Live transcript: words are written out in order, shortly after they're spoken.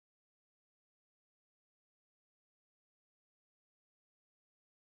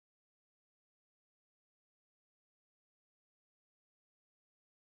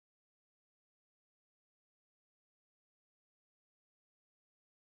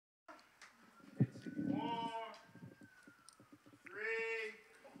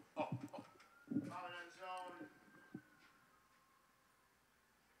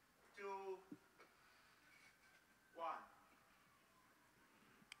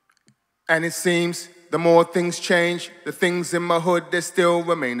And it seems the more things change, the things in my hood, they still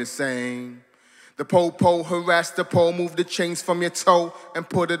remain the same. The po-po harass the pole, move the chains from your toe and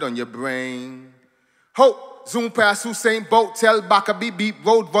put it on your brain. Ho, zoom past Usain Bolt, tell Baka beep beep,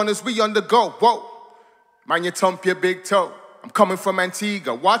 road runners, we on the go, whoa. Man, you thump your big toe. I'm coming from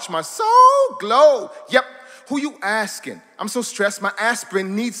Antigua, watch my soul glow. Yep, who you asking? I'm so stressed, my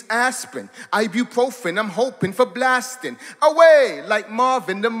aspirin needs aspirin. Ibuprofen, I'm hoping for blasting. Away, like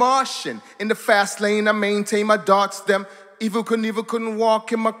Marvin the Martian. In the fast lane, I maintain my darts them. Evil couldn't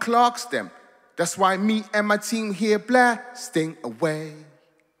walk in my clocks them. That's why me and my team here blasting away.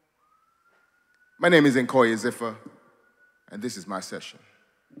 My name is Nkoye Zifah, and this is my session.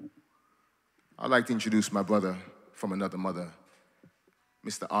 I'd like to introduce my brother from another mother,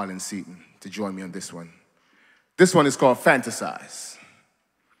 Mr. Arlen Seaton, to join me on this one. This one is called Fantasize.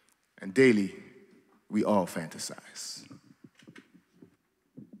 And daily, we all fantasize.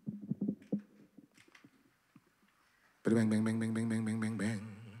 Bang, bang, bang, bang, bang, bang, bang, bang, bang.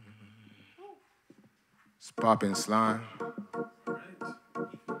 It's popping slime.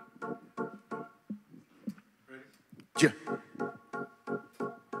 Yeah.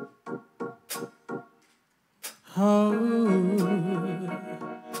 Oh,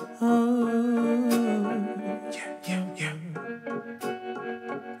 Yeah.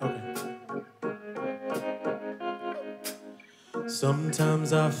 Okay.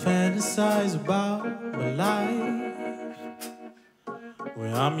 Sometimes I fantasize about my life,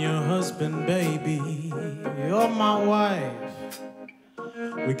 where I'm your husband, baby, you're my wife.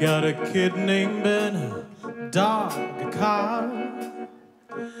 We got a kid named Ben, a dog, a car,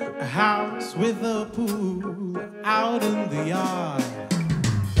 a house with a pool out in the yard.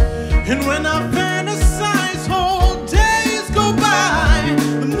 And when I fantasize, whole days go by.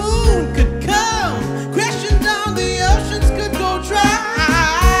 The moon could come crashing down, the oceans could go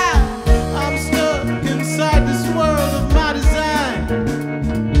dry. I'm stuck inside this world of my design.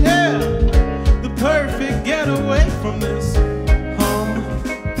 Yeah, the perfect getaway from this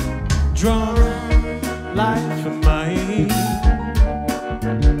humdrum life of mine.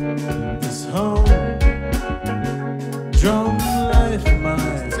 This humdrum life of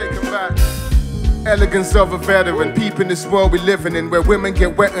mine. Take it back. Elegance of a veteran, peeping this world we living in, where women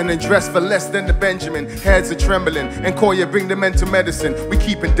get wet and dressed for less than the Benjamin. Heads are trembling, and Nkoye bring them into medicine. We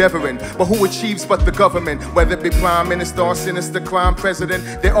keep endeavoring, but who achieves but the government? Whether it be prime minister or sinister crime president,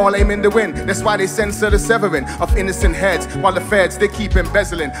 they all aiming to win. That's why they censor the severing of innocent heads, while the feds, they keep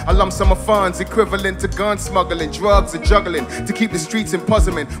embezzling a lump sum of funds equivalent to gun smuggling, drugs and juggling, to keep the streets in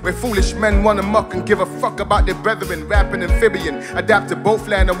puzzlement, where foolish men run amok and give a fuck about their brethren. Rapping amphibian, adapt to both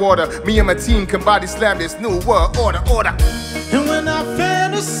land and water. Me and my team can body slam this new world order. And when I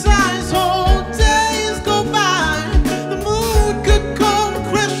fantasize, whole days go by. The moon could come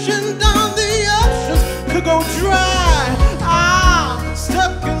crashing down, the oceans could go dry. I'm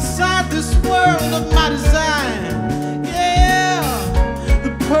stuck inside this world of my design. Yeah,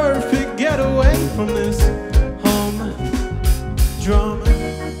 the perfect getaway from this humdrum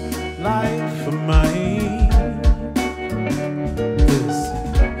life of mine.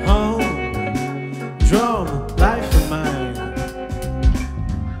 Drum life of mine.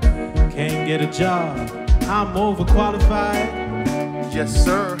 Can't get a job, I'm overqualified. Yes,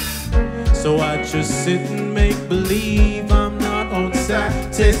 sir. So I just sit and make believe I'm not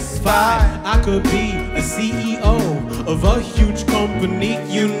unsatisfied. I could be the CEO of a huge company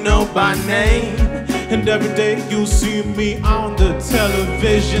you know by name, and every day you'll see me on the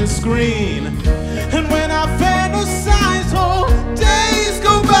television screen. And when I fantasize, whole days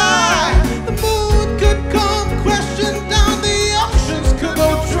go by. The moon could come crashing down, the oceans could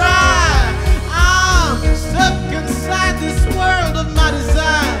go dry. I'm stuck inside this world of my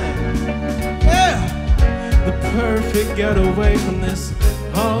design. Yeah, the perfect getaway from this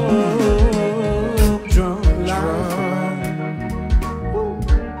humdrum life.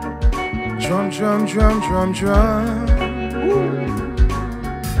 Drum, drum, drum, drum, drum.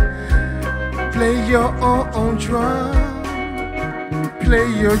 Play your own drum. Play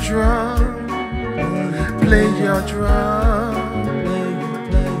your drum. Play your drum.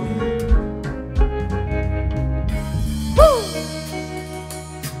 Woo!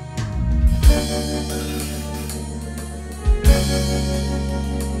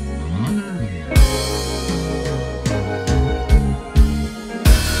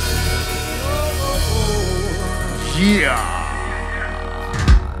 Yeah.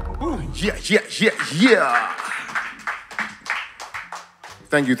 Ooh, yeah.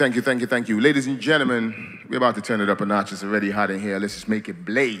 Thank you. Ladies and gentlemen, we're about to turn it up a notch. It's already hot in here. Let's just make it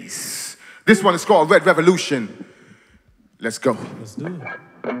blaze. This one is called Red Revolution. Let's go. Let's do it.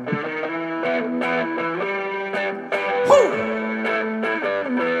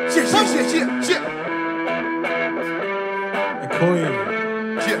 Nkoye.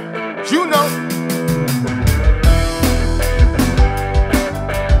 You know.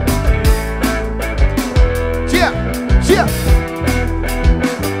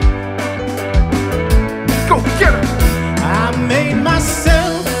 Go get it. I made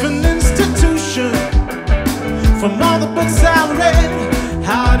myself an institution from all the books I read.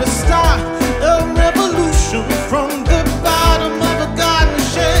 How to start a revolution from the bottom of a garden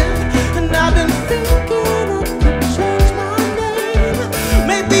shed. And I've been thinking I could change my name,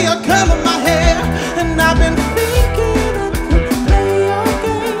 maybe I'll color my hair. And I've been thinking I could play your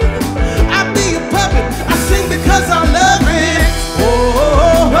game. I'll be a puppet, I sing because I love it. Oh,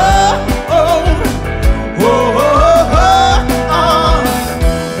 oh, oh, oh, oh, oh, oh,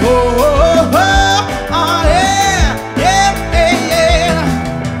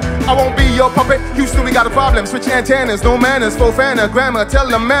 I won't be your puppet. Houston, we got a problem. Switch antennas, no manners, full fanner, grammar.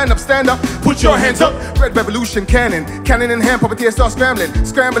 Tell a man up, stand up, put your hands up. Red revolution, cannon in hand, puppeteer start scrambling.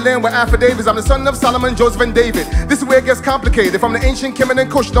 Scrambling with affidavits. I'm the son of Solomon, Joseph, and David. This is where it gets complicated. From the ancient Kemet and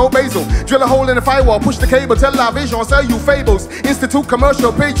Kush, no basil. Drill a hole in the firewall, push the cable, tell our vision, sell you fables. Institute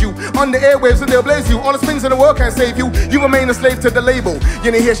commercial, paid you on the airwaves, and they'll blaze you. All the springs in the world can't save you. You remain a slave to the label.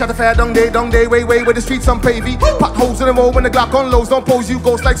 You ain't here, shot the fair, dung day, way, where the streets on pavey. Potholes in the road when the Glock on lows, don't pose you,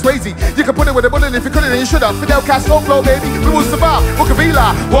 ghost like Swayze. You can put it with a bullet if you couldn't, then you should have. Fidel Castro flow, baby. We will survive.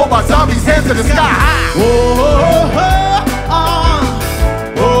 Bookavila, robot zombies, hands to the sky. oh, oh, oh,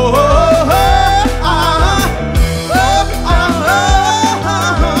 oh, oh, oh,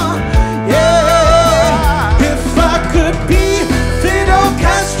 yeah. If I could be Fidel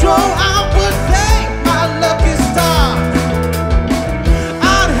Castro, I would thank my lucky star.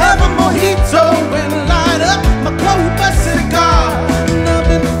 I'd have a mojito and light up my Cuba cigar. And I've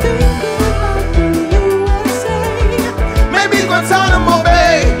been thinking about the USA, maybe Guantanamo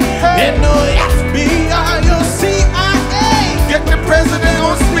Bay, and no FBI or CIA. Get the president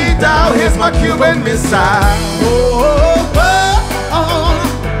on speed dial. Here's my Cuban missile. Oh, oh, oh,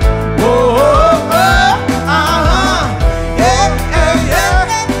 oh, oh, oh,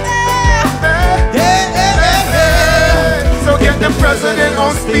 So get the president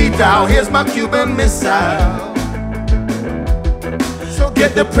on speed dial. Here's my Cuban missile. So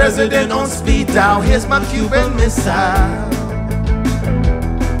get the president on speed dial. Here's my Cuban missile.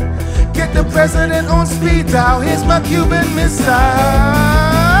 Get the president on speed dial. Here's my Cuban missile.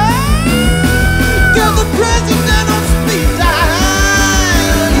 get the president on speed dial.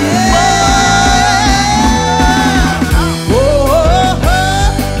 Yeah. Oh, oh,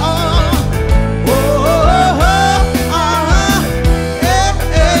 oh, oh, oh, oh,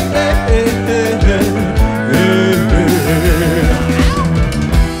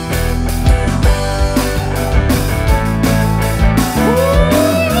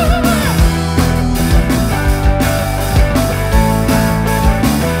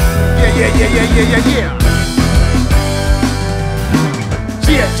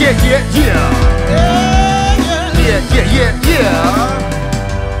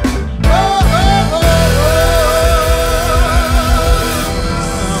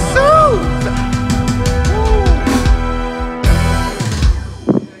 Soothe.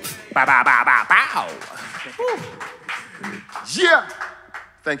 Bow, bow, bow, bow, bow. Yeah.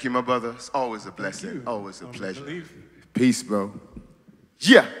 Thank you, my brother. It's always a blessing. Always a pleasure. Peace, bro.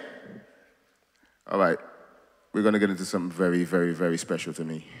 Yeah. All right. We're going to get into something very, very, very special to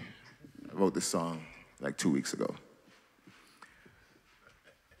me. I wrote this song like 2 weeks ago.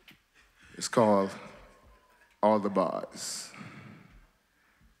 It's called All the Barz.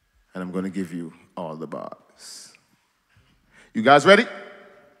 And I'm going to give you all the bars. You guys ready?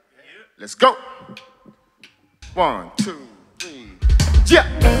 Let's go. 1, 2, 3. Yeah.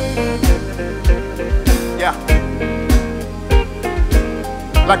 Yeah.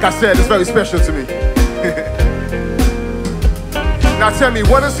 Like I said, it's very special to me. Now tell me,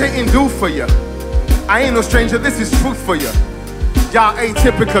 what does hating do for you? I ain't no stranger, this is truth for you. Y'all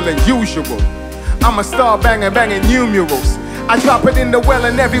atypical and usual. I'm a star banging numerals. I drop it in the well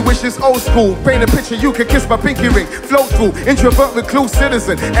and every wish is old school. Paint a picture, you can kiss my pinky ring. Flow through, introvert, recluse,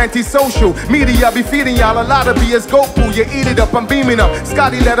 citizen, antisocial. Media be feeding y'all a lot of BS go pool. You eat it up, I'm beaming up.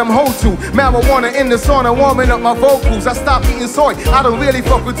 Scotty let them hold to. Marijuana in the sauna, warming up my vocals. I stopped eating soy, I don't really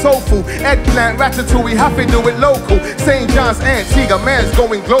fuck with tofu. Eggplant, ratatouille, have to do it local. St. John's, Antigua, man's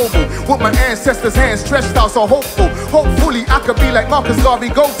going global. With my ancestors' hands stretched out so hopeful. Hopefully I could be like Marcus Garvey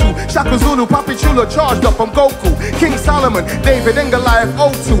go-to. Shaka Zulu, Papi Chulo, charged up, I'm Goku. King Solomon, David and Goliath,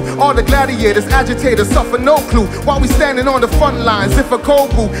 O2. All the gladiators, agitators, suffer no clue. While we standing on the front lines, if a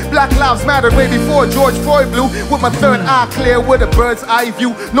cold brew. Black lives matter way before George Floyd blew. With my third eye clear with a bird's eye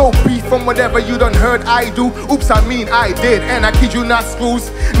view. No beef from whatever you done heard I do. Oops, I mean I did, and I kid you not,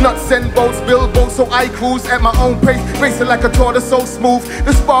 screws. Nuts and bolts, build boats so I cruise at my own pace, racing like a tortoise so smooth.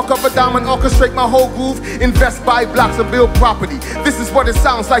 The spark of a diamond orchestrate my whole groove. Invest, buy blocks and build property. This is what it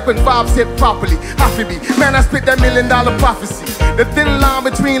sounds like when vibes hit properly. Happy me, man, I spit that $1 million prophecy. The thin line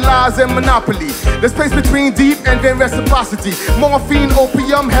between lies and monopoly. The space between deep and then reciprocity. Morphine,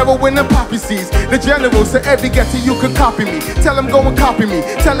 opium, heroin and poppy seeds. The general, so every getter you could copy me. Tell them go and copy me.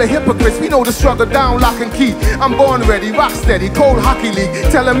 Tell the hypocrites we know the struggle down, lock and key. I'm born ready, rock steady, cold hockey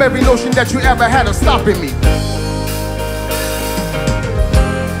league. Tell them every notion that you ever had of stopping me.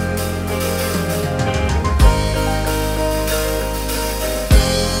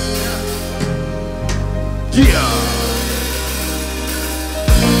 Yeah.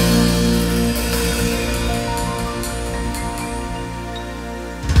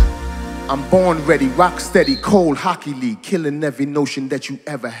 I'm born ready, rock steady, cold hockey league, killing every notion that you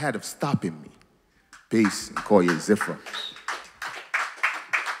ever had of stopping me. Peace, Nkoye Zifah.